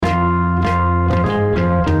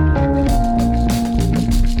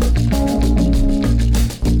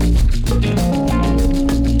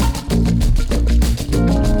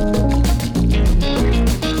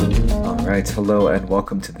Hello, and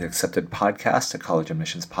welcome to the Accepted Podcast, a college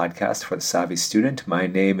admissions podcast for the savvy student. My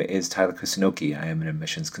name is Tyler Kusunoki. I am an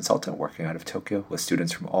admissions consultant working out of Tokyo with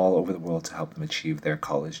students from all over the world to help them achieve their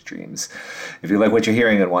college dreams. If you like what you're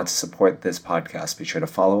hearing and want to support this podcast, be sure to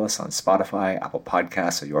follow us on Spotify, Apple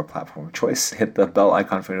Podcasts, or your platform of choice. Hit the bell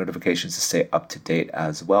icon for notifications to stay up to date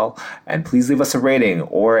as well. And please leave us a rating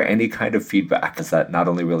or any kind of feedback, because that not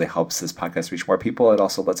only really helps this podcast reach more people, it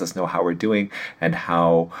also lets us know how we're doing and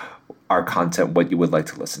how our content, what you would like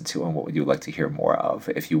to listen to and what you would like to hear more of.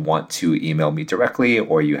 If you want to email me directly,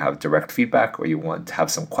 or you have direct feedback, or you want to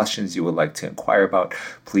have some questions you would like to inquire about,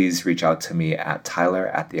 please reach out to me at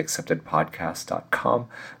tyler@theacceptedpodcast.com.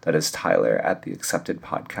 That is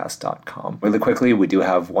tyler@theacceptedpodcast.com. Really quickly, we do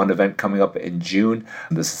have one event coming up in June.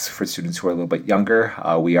 This is for students who are a little bit younger.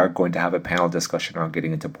 We are going to have a panel discussion around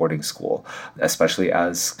getting into boarding school, especially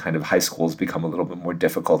as kind of high schools become a little bit more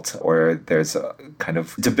difficult, or there's a kind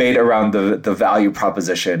of debate around the value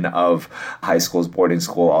proposition of high schools. Boarding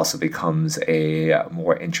school also becomes a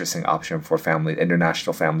more interesting option for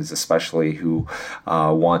international families, especially who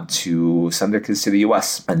want to send their kids to the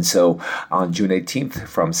U.S. And so on June 18th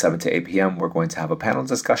from 7 to 8 p.m., we're going to have a panel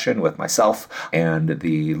discussion with myself and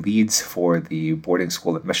the leads for the boarding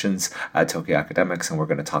school admissions at Tokyo Academics, and we're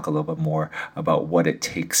going to talk a little bit more about what it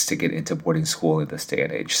takes to get into boarding school in this day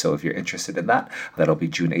and age. So if you're interested in that, that'll be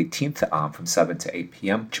June 18th from 7 to 8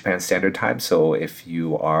 p.m. Japan Standard Time. So if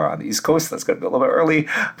you are on the East Coast, that's going to be a little bit early,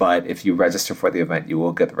 but if you register for the event, you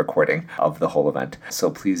will get the recording of the whole event. So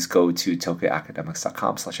please go to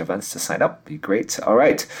tokyoacademics.com/events to sign up. Be great. All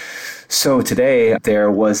right. So today there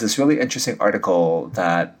was this really interesting article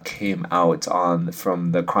that came out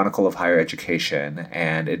from the Chronicle of Higher Education,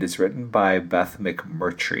 and it is written by Beth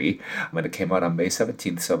McMurtry. And it came out on May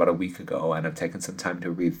 17th, so about a week ago, and I've taken some time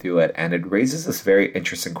to read through it, and it raises this very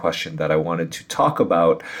interesting question that I wanted to talk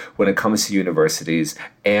about when it comes to universities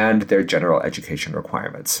and their general education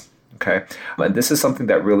requirements. Okay. And this is something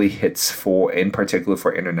that really hits in particular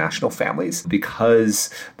for international families, because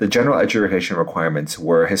the general education requirements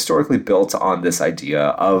were historically built on this idea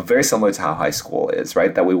of very similar to how high school is,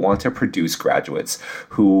 right? That we want to produce graduates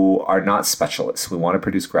who are not specialists. We want to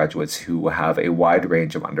produce graduates who have a wide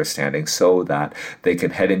range of understanding so that they can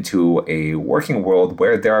head into a working world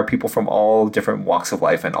where there are people from all different walks of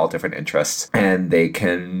life and all different interests, and they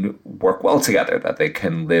can work well together, that they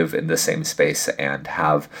can live in the same space and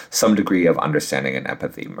have some degree of understanding and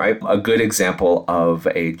empathy, right? A good example of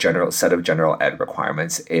a general set of general ed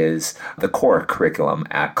requirements is the core curriculum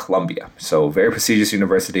at Columbia. So very prestigious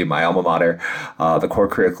university, my alma mater. The core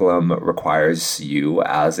curriculum requires you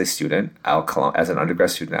as a student, as an undergrad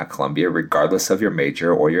student at Columbia, regardless of your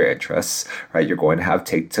major or your interests, right? You're going to have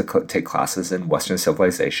take classes in Western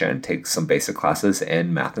civilization, take some basic classes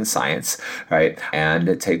in math and science, right?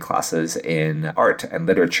 And take classes in art and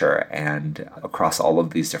literature and across all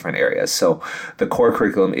of these different areas. So the core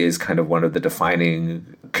curriculum is kind of one of the defining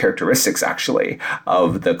characteristics, actually,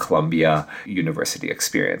 of the Columbia University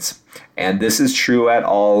experience. And this is true at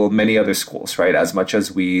many other schools, right? As much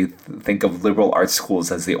as we think of liberal arts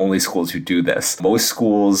schools as the only schools who do this, most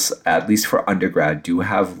schools, at least for undergrad, do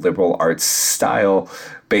have liberal arts style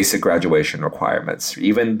basic graduation requirements.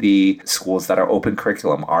 Even the schools that are open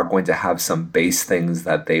curriculum are going to have some base things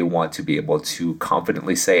that they want to be able to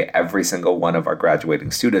confidently say every single one of our graduating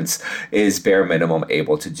students is bare minimum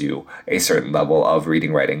able to do a certain level of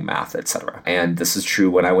reading, writing, math, etc. And this is true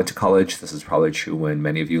when I went to college. This is probably true when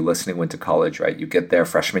many of you listening went to college, right? You get there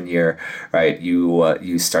freshman year, right?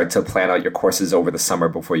 You start to plan out your courses over the summer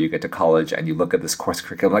before you get to college, and you look at this course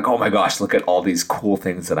curriculum like, oh my gosh, look at all these cool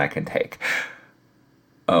things that I can take.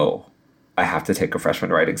 Oh, I have to take a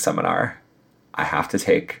freshman writing seminar. I have to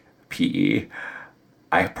take PE.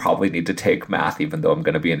 I probably need to take math, even though I'm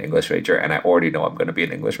going to be an English major, and I already know I'm going to be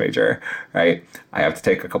an English major, right? I have to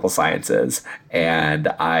take a couple sciences, and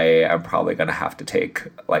I am probably going to have to take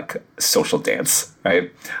like social dance,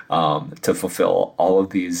 right? To fulfill all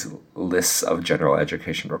of these lists of general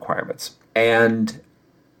education requirements. And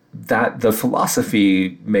that the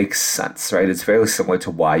philosophy makes sense, right? It's very similar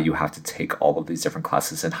to why you have to take all of these different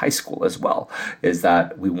classes in high school as well, is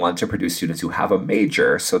that we want to produce students who have a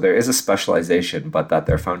major, so there is a specialization, but that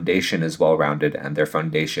their foundation is well-rounded and their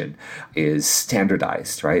foundation is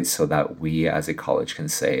standardized, right? So that we as a college can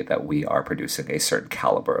say that we are producing a certain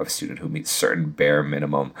caliber of student who meets certain bare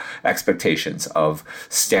minimum expectations of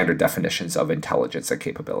standard definitions of intelligence and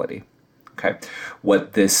capability. Okay.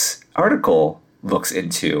 What this article looks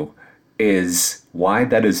into is why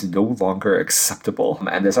that is no longer acceptable.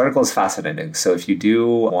 And this article is fascinating. So if you do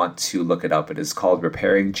want to look it up, it is called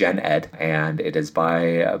Repairing Gen Ed, and it is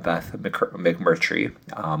by Beth McMurtry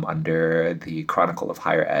under the Chronicle of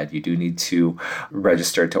Higher Ed. You do need to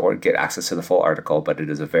register to get access to the full article, but it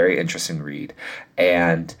is a very interesting read.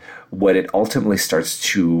 And what it ultimately starts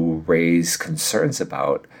to raise concerns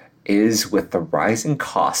about is with the rising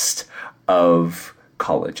cost of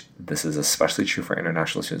college. This is especially true for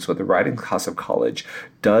international students. With the rising cost of college,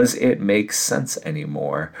 does it make sense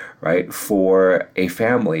anymore, right, for a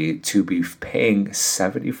family to be paying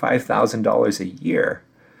 $75,000 a year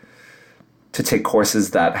to take courses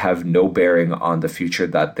that have no bearing on the future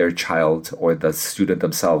that their child or the student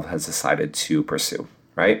themselves has decided to pursue,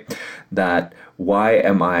 right? That why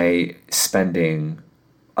am I spending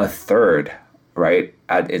a third, right,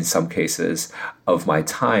 in some cases of my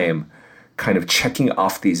time kind of checking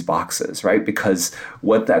off these boxes, right? Because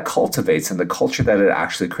what that cultivates and the culture that it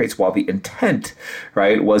actually creates, while the intent,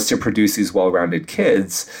 right, was to produce these well-rounded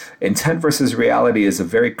kids, intent versus reality is a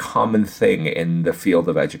very common thing in the field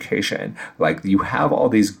of education. Like, you have all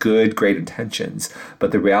these good, great intentions,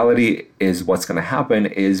 but the reality is what's going to happen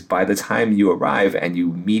is by the time you arrive and you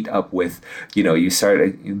meet up with,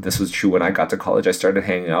 this was true when I got to college, I started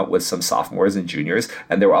hanging out with some sophomores and juniors,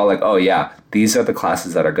 and they were all like, oh yeah, these are the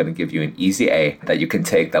classes that are going to give you an easy A that you can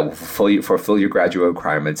take that will fulfill your graduate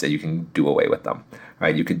requirements, and you can do away with them,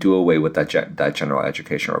 right? You can do away with that general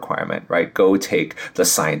education requirement, right? Go take the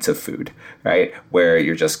science of food, right? Where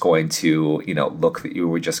you're just going to, you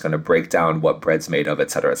were just going to break down what bread's made of,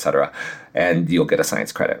 et cetera, and you'll get a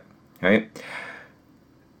science credit, right?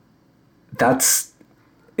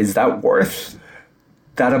 Is that worth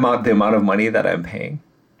the amount of money that I'm paying?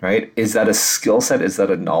 Right? Is that a skill set? Is that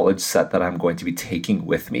a knowledge set that I'm going to be taking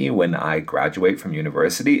with me when I graduate from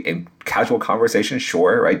university? In casual conversation,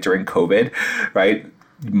 sure, right? During COVID, right?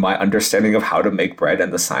 My understanding of how to make bread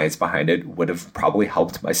and the science behind it would have probably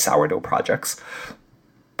helped my sourdough projects.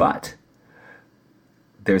 But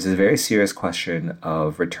there's a very serious question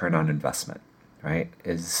of return on investment, right?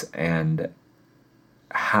 And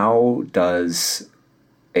how does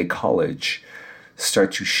a college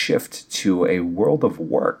start to shift to a world of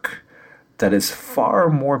work that is far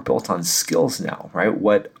more built on skills now, right?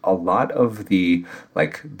 What a lot of the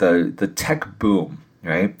tech boom,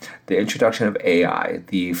 right? The introduction of AI,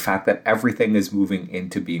 the fact that everything is moving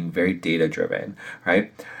into being very data driven,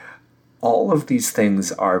 right? All of these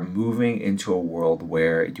things are moving into a world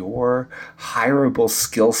where your hireable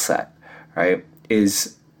skill set, right,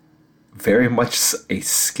 is very much a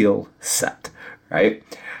skill set, right?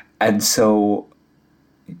 And so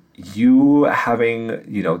you having,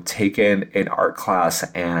 taken an art class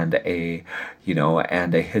and a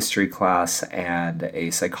history class and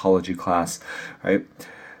a psychology class, right?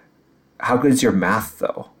 How good is your math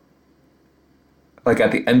though? Like,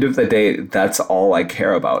 at the end of the day, that's all I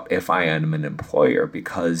care about if I am an employer,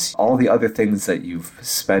 because all the other things that you've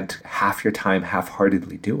spent half your time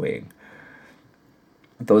half-heartedly doing,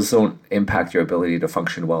 those don't impact your ability to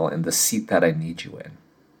function well in the seat that I need you in.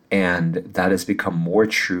 And that has become more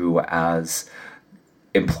true as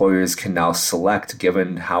employers can now select,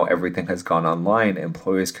 given how everything has gone online,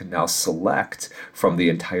 employers can now select from the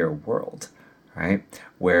entire world, right?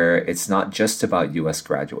 Where it's not just about US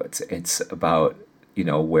graduates, it's about,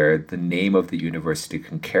 where the name of the university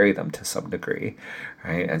can carry them to some degree,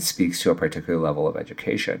 right? And speaks to a particular level of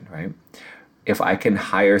education, right? If I can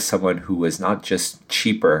hire someone who is not just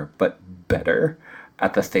cheaper, but better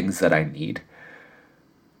at the things that I need,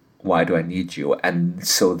 why do I need you? And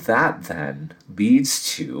so that then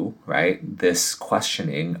leads to, right, this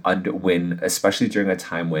questioning especially during a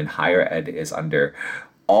time when higher ed is under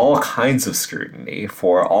all kinds of scrutiny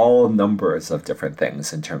for all numbers of different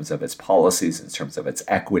things in terms of its policies, in terms of its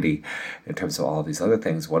equity, in terms of all of these other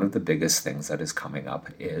things. One of the biggest things that is coming up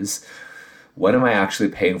is, what am I actually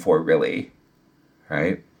paying for really,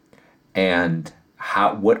 right? And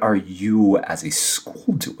what are you as a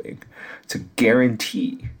school doing to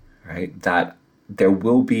guarantee, right, that there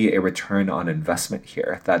will be a return on investment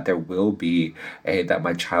here, that there will be that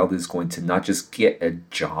my child is going to not just get a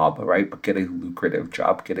job, right, but get a lucrative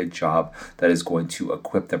job, get a job that is going to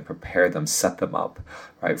equip them, prepare them, set them up,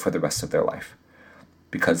 right, for the rest of their life.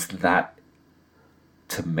 Because that,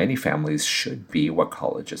 to many families, should be what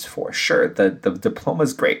college is for. Sure, the diploma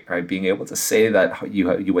is great, right? Being able to say that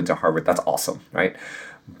you went to Harvard, that's awesome, right?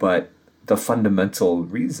 But the fundamental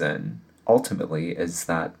reason, ultimately, is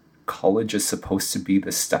that college is supposed to be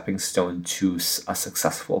the stepping stone to a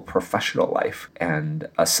successful professional life and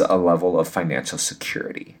a level of financial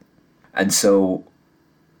security. And so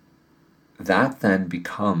that then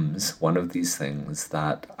becomes one of these things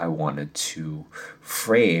that I wanted to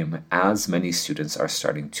frame as many students are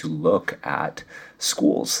starting to look at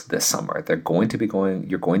schools this summer. You're going to be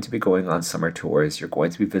going on summer tours. You're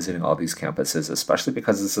going to be visiting all these campuses, especially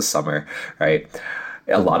because it's the summer, right?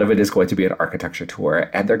 A lot of it is going to be an architecture tour,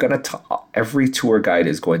 and every tour guide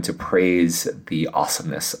is going to praise the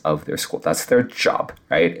awesomeness of their school. That's their job,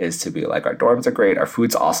 right? Is to be like, our dorms are great, our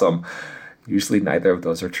food's awesome. Usually neither of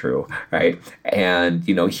those are true, right? And,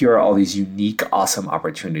 here are all these unique, awesome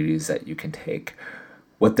opportunities that you can take.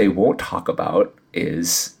 What they won't talk about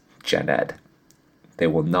is gen ed. They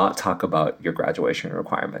will not talk about your graduation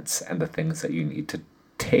requirements and the things that you need to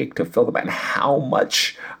take to fill them, and how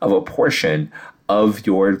much of a portion of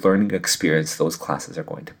your learning experience those classes are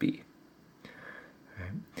going to be.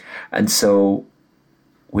 Right? And so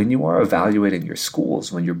when you are evaluating your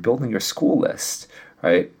schools, when you're building your school list,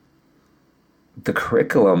 right, the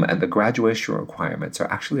curriculum and the graduation requirements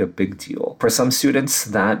are actually a big deal. For some students,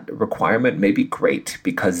 that requirement may be great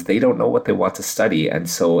because they don't know what they want to study. And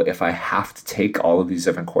so if I have to take all of these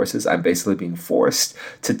different courses, I'm basically being forced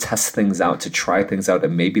to test things out, to try things out,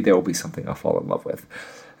 and maybe there will be something I'll fall in love with.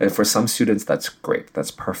 And for some students, that's great. That's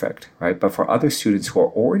perfect, right? But for other students who are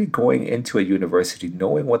already going into a university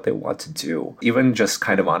knowing what they want to do, even just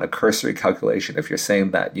kind of on a cursory calculation, if you're saying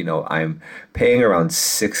that, I'm paying around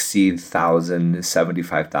 $60,000,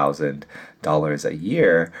 $75,000 a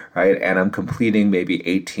year, right? And I'm completing maybe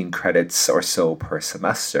 18 credits or so per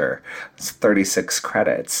semester. It's 36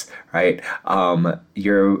 credits, right?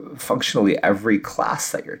 You're functionally, every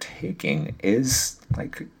class that you're taking is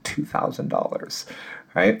like $2,000.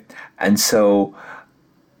 Right? And so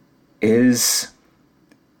is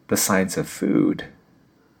the science of food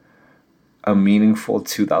a meaningful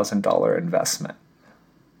 $2,000 investment?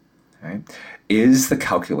 Right? Is the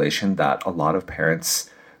calculation that a lot of parents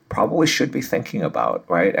probably should be thinking about,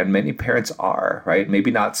 right? And many parents are, right?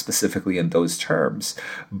 Maybe not specifically in those terms,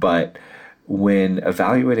 but when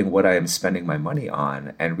evaluating what I am spending my money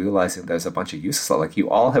on and realizing there's a bunch of uses, like you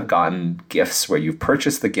all have gotten gifts where you've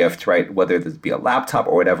purchased the gift, right? Whether it be a laptop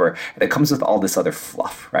or whatever, and it comes with all this other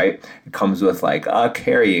fluff, right? It comes with like a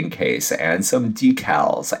carrying case and some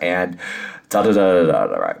decals and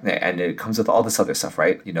right? And it comes with all this other stuff,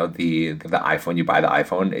 right? The iPhone, you buy the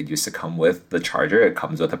iPhone, it used to come with the charger. It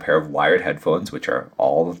comes with a pair of wired headphones, which are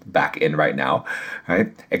all back in right now,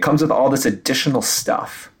 right? It comes with all this additional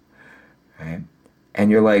stuff. Right? And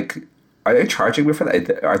you're like, are they charging me for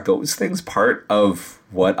that? Are those things part of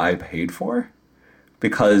what I paid for?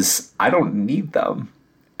 Because I don't need them.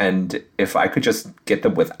 And if I could just get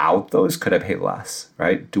them without those, could I pay less?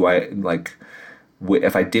 Right?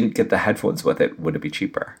 If I didn't get the headphones with it, would it be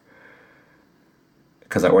cheaper?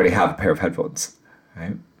 Because I already have a pair of headphones.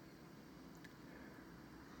 Right?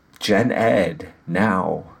 Gen Ed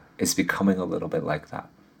now is becoming a little bit like that.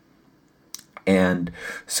 And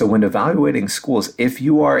so when evaluating schools, if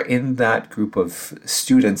you are in that group of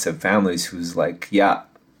students and families who's like, yeah,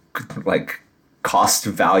 like cost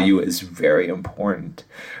value is very important,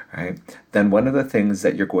 right? Then one of the things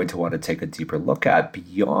that you're going to want to take a deeper look at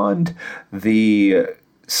beyond the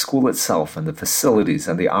school itself and the facilities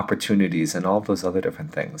and the opportunities and all of those other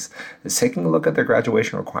different things is taking a look at their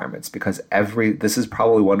graduation requirements, because this is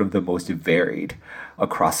probably one of the most varied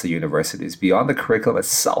across the universities. Beyond the curriculum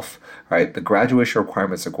itself, right, the graduation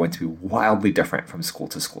requirements are going to be wildly different from school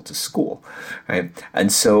to school to school, right? And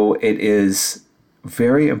so it is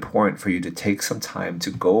very important for you to take some time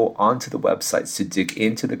to go onto the websites, to dig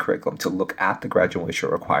into the curriculum, to look at the graduation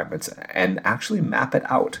requirements and actually map it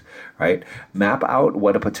out, right? Map out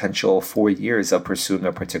what a potential 4 years of pursuing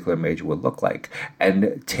a particular major would look like,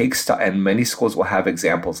 and and many schools will have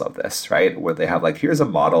examples of this, right? Where they have like, here's a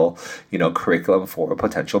model, curriculum for a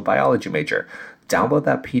potential biology major. Download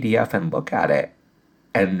that PDF and look at it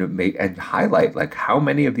and highlight like how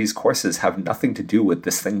many of these courses have nothing to do with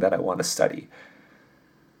this thing that I want to study.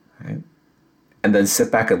 Right? And then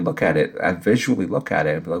sit back and look at it and visually look at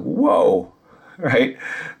it and be like, whoa, right?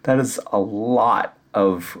 That is a lot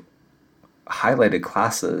of highlighted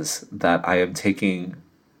classes that I am taking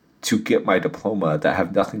to get my diploma that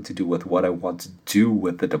have nothing to do with what I want to do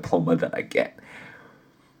with the diploma that I get.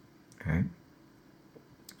 Okay.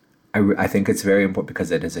 I think it's very important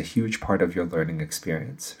because it is a huge part of your learning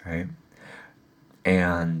experience, right?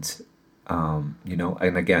 And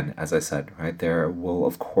and again, as I said, right, there will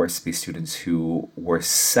of course be students who were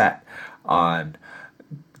set on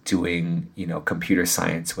doing, computer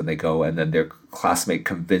science when they go, and then their classmate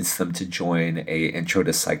convinced them to join a intro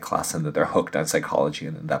to psych class, and that they're hooked on psychology,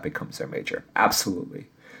 and then that becomes their major. Absolutely,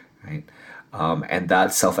 right? And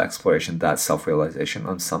that self-exploration, that self-realization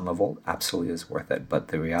on some level absolutely is worth it. But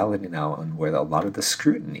the reality now, and where a lot of the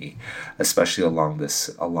scrutiny, especially along this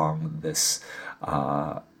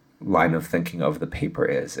line of thinking of the paper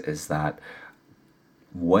is that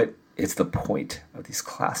what is the point of these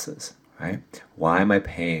classes, right? Why am I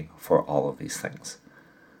paying for all of these things,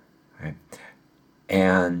 right?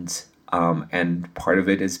 And part of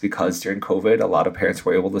it is because during COVID, a lot of parents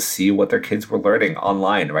were able to see what their kids were learning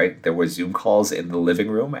online, right? There were Zoom calls in the living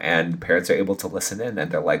room and parents are able to listen in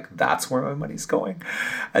and they're like, that's where my money's going.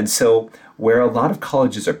 And so where a lot of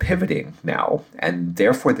colleges are pivoting now, and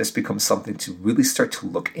therefore this becomes something to really start to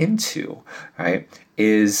look into, right,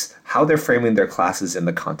 is how they're framing their classes in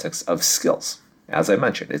the context of skills. As I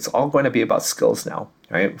mentioned, it's all going to be about skills now,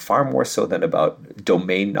 right? Far more so than about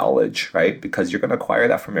domain knowledge, right? Because you're going to acquire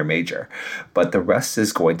that from your major. But the rest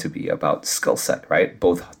is going to be about skill set, right?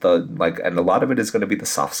 And a lot of it is going to be the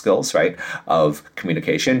soft skills, right? Of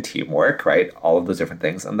communication, teamwork, right? All of those different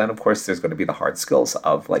things. And then, of course, there's going to be the hard skills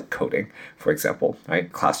of like coding, for example,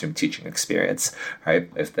 right? Classroom teaching experience, right?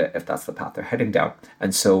 If that's the path they're heading down.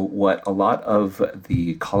 And so what a lot of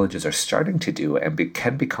the colleges are starting to do and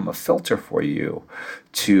can become a filter for you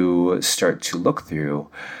to start to look through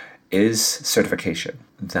is certification,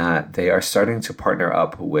 that they are starting to partner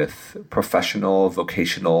up with professional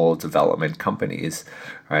vocational development companies,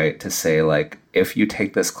 right? To say like, if you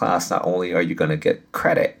take this class, not only are you going to get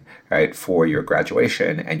credit, right, for your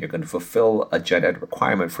graduation and you're going to fulfill a gen ed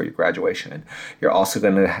requirement for your graduation, you're also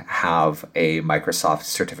going to have a Microsoft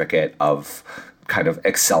certificate of kind of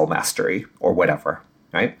Excel mastery or whatever,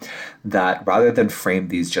 right? That rather than frame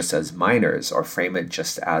these just as minors or frame it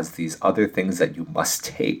just as these other things that you must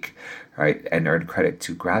take, right, and earn credit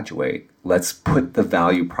to graduate, let's put the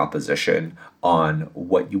value proposition on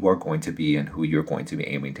what you are going to be and who you're going to be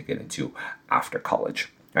aiming to get into after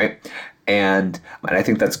college, right? And I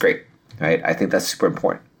think that's great, right? I think that's super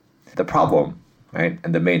important. The problem, right,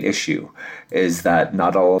 and the main issue is that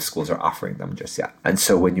not all schools are offering them just yet. And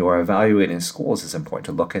so when you are evaluating schools, it's important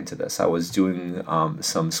to look into this. I was doing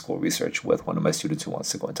some school research with one of my students who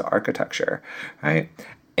wants to go into architecture, right?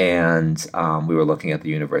 And we were looking at the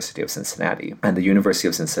University of Cincinnati. And the University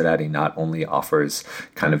of Cincinnati not only offers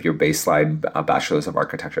kind of your baseline bachelor's of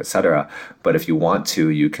architecture, et cetera, but if you want to,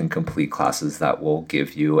 you can complete classes that will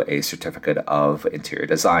give you a certificate of interior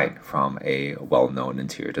design from a well-known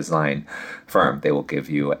interior design firm. They will give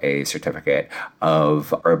you a certificate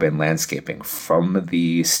of urban landscaping from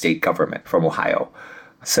the state government, from Ohio.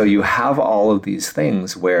 So you have all of these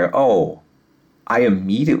things where, I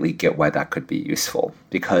immediately get why that could be useful,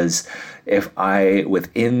 because if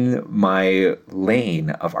within my lane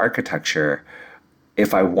of architecture,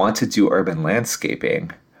 if I want to do urban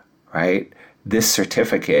landscaping, right, this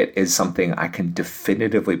certificate is something I can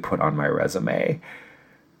definitively put on my resume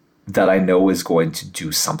that I know is going to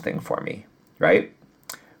do something for me, right?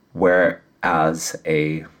 Whereas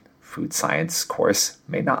a food science course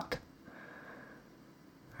may not.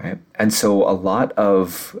 Right? And so a lot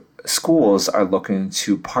of schools are looking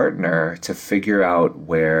to partner to figure out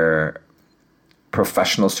where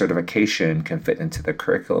professional certification can fit into the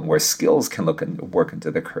curriculum, where skills can work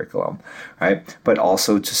into the curriculum, right? But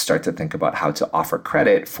also to start to think about how to offer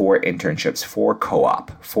credit for internships, for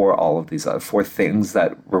co-op, for all of these for things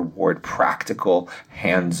that reward practical,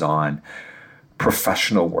 hands-on,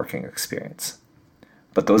 professional working experience.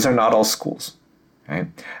 But those are not all schools, right?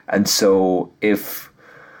 And so if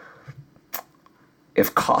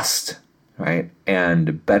cost, right,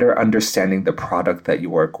 and better understanding the product that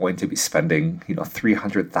you are going to be spending,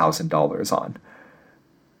 $300,000 on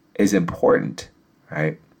is important,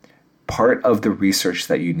 right? Part of the research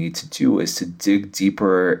that you need to do is to dig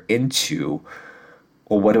deeper into,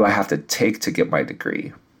 well, what do I have to take to get my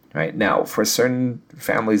degree, right? Now, for certain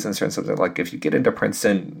families and certain subjects, like if you get into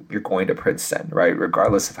Princeton, you're going to Princeton, right?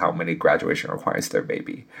 Regardless of how many graduation requirements there may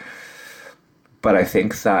be. But I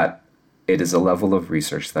think that it is a level of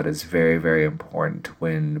research that is very, very important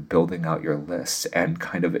when building out your list and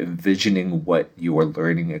kind of envisioning what your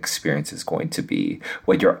learning experience is going to be,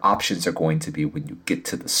 what your options are going to be when you get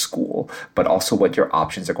to the school, but also what your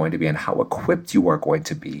options are going to be and how equipped you are going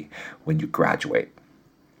to be when you graduate.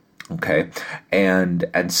 Okay. And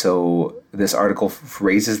so this article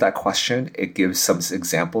raises that question. It gives some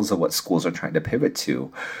examples of what schools are trying to pivot to.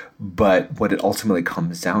 But what it ultimately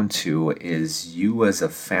comes down to is you as a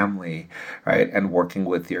family, right, and working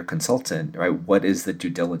with your consultant, right? What is the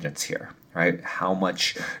due diligence here, right? How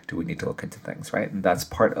much do we need to look into things, right? And that's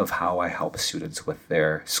part of how I help students with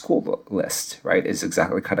their school list, right? Is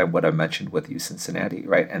exactly kind of what I mentioned with U Cincinnati,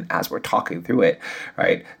 right? And as we're talking through it,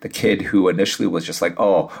 right, the kid who initially was just like,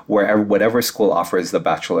 oh, whatever school offers the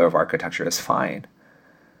Bachelor of Architecture is fine.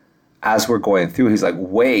 As we're going through, he's like,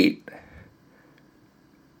 wait,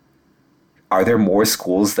 are there more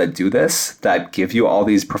schools that do this, that give you all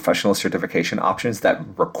these professional certification options that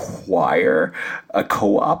require a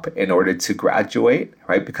co-op in order to graduate,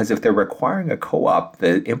 right? Because if they're requiring a co-op,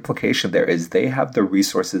 the implication there is they have the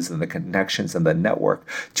resources and the connections and the network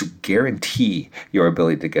to guarantee your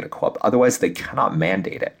ability to get a co-op. Otherwise, they cannot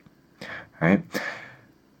mandate it, right?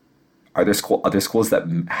 Are there other schools that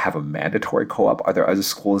have a mandatory co-op? Are there other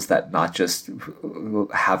schools that not just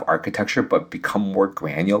have architecture, but become more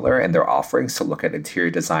granular in their offerings to look at interior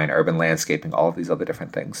design, urban landscaping, all of these other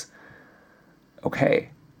different things? Okay,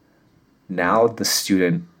 now the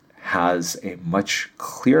student has a much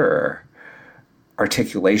clearer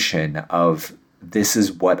articulation of this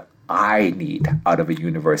is what I need out of a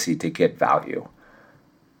university to get value,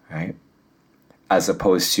 right? As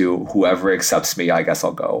opposed to whoever accepts me, I guess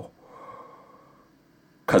I'll go.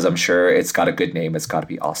 Because I'm sure it's got a good name, it's got to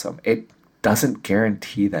be awesome. It doesn't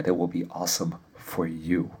guarantee that it will be awesome for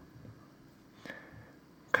you.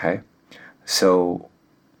 Okay? So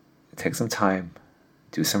take some time,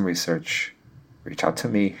 do some research, reach out to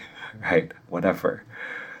me, right? Whatever.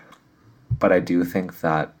 But I do think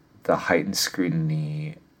that the heightened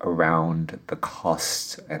scrutiny around the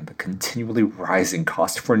cost and the continually rising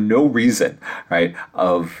cost for no reason, right,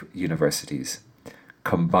 of universities,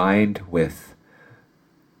 combined with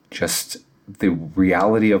just the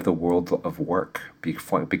reality of the world of work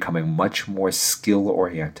becoming much more skill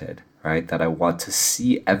oriented, right? That I want to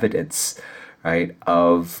see evidence, right,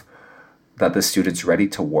 of that the student's ready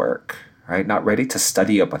to work, right? Not ready to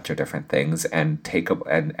study a bunch of different things and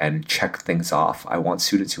and check things off. I want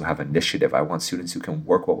students who have initiative. I want students who can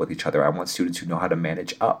work well with each other. I want students who know how to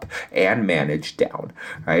manage up and manage down,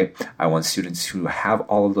 right? I want students who have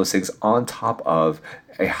all of those things on top of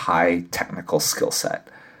a high technical skill set.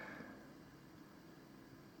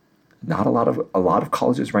 Not a lot of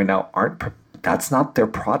colleges right now that's not their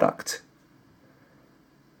product.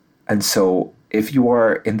 And so if you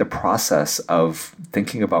are in the process of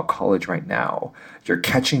thinking about college right now, you're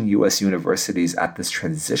catching US universities at this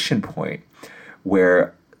transition point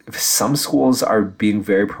where some schools are being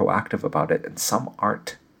very proactive about it and some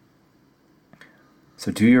aren't.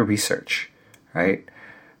 So do your research, right?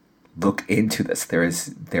 Look into this.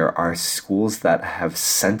 There are schools that have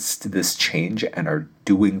sensed this change and are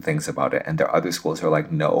doing things about it. And there are other schools who are like,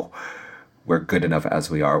 no, we're good enough as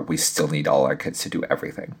we are. We still need all our kids to do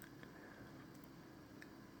everything.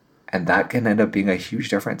 And that can end up being a huge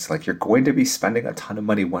difference. Like, you're going to be spending a ton of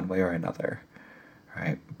money one way or another,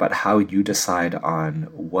 right? But how you decide on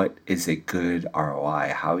what is a good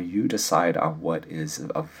ROI, how you decide on what is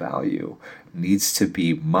of value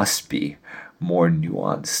must be more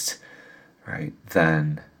nuanced, right?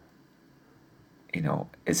 Than,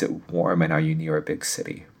 is it warm and are you near a big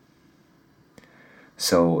city?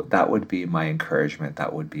 So that would be my encouragement.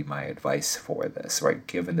 That would be my advice for this, right?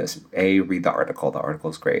 Given this, read the article. The article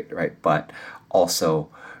is great, right? But also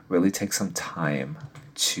really take some time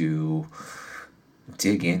to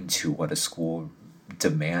dig into what a school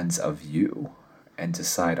demands of you and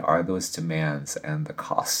decide, are those demands and the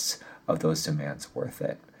costs of those demands worth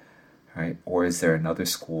it, right? Or is there another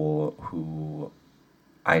school who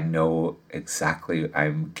I know exactly,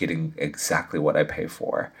 I'm getting exactly what I pay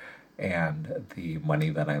for, and the money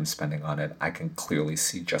that I'm spending on it, I can clearly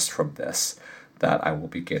see just from this that I will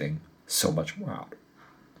be getting so much more out.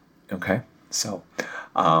 Okay? So,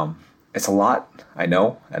 it's a lot, I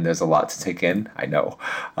know, and there's a lot to take in, I know.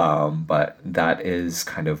 But that is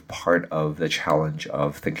kind of part of the challenge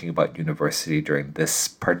of thinking about university during this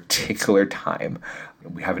particular time.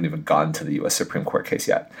 We haven't even gotten to the U.S. Supreme Court case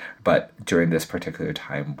yet, but during this particular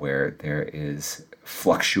time where there is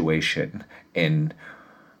fluctuation in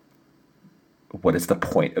what is the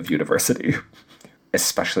point of university,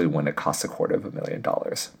 especially when it costs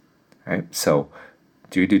 $250,000, right? So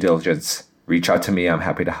do due diligence, reach out to me. I'm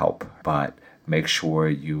happy to help, but make sure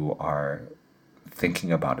you are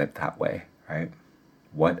thinking about it that way, right?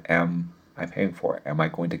 What am I paying for? Am I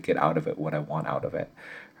going to get out of it what I want out of it,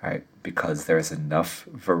 right? Because there's enough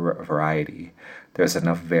variety, there's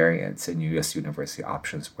enough variance in U.S. university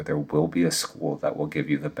options where there will be a school that will give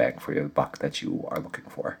you the bang for your buck that you are looking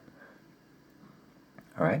for.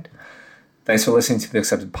 All right. Thanks for listening to the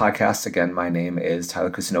Accepted Podcast. Again, my name is Tyler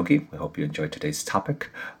Kusunoki. We hope you enjoyed today's topic,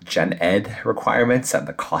 Gen Ed requirements and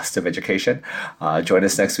the cost of education. Join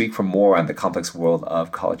us next week for more on the complex world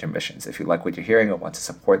of college admissions. If you like what you're hearing and want to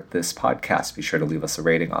support this podcast, be sure to leave us a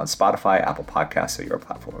rating on Spotify, Apple Podcasts, or your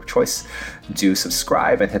platform of choice. Do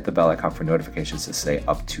subscribe and hit the bell icon for notifications to stay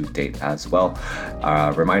up to date as well.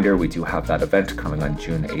 Reminder, we do have that event coming on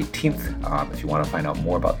June 18th. If you want to find out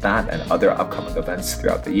more about that and other upcoming events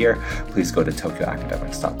throughout the year, please go to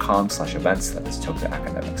tokyoacademics.com/events. That is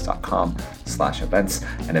tokyoacademics.com/events.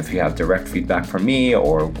 And if you have direct feedback from me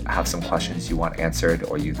or have some questions you want answered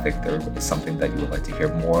or you think there is something that you would like to hear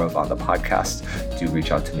more of on the podcast, do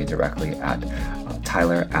reach out to me directly at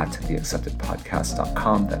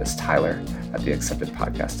tyler@theacceptedpodcast.com. That is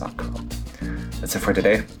tyler@theacceptedpodcast.com. That's it for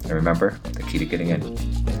today. And remember, the key to getting in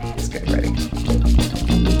is getting ready.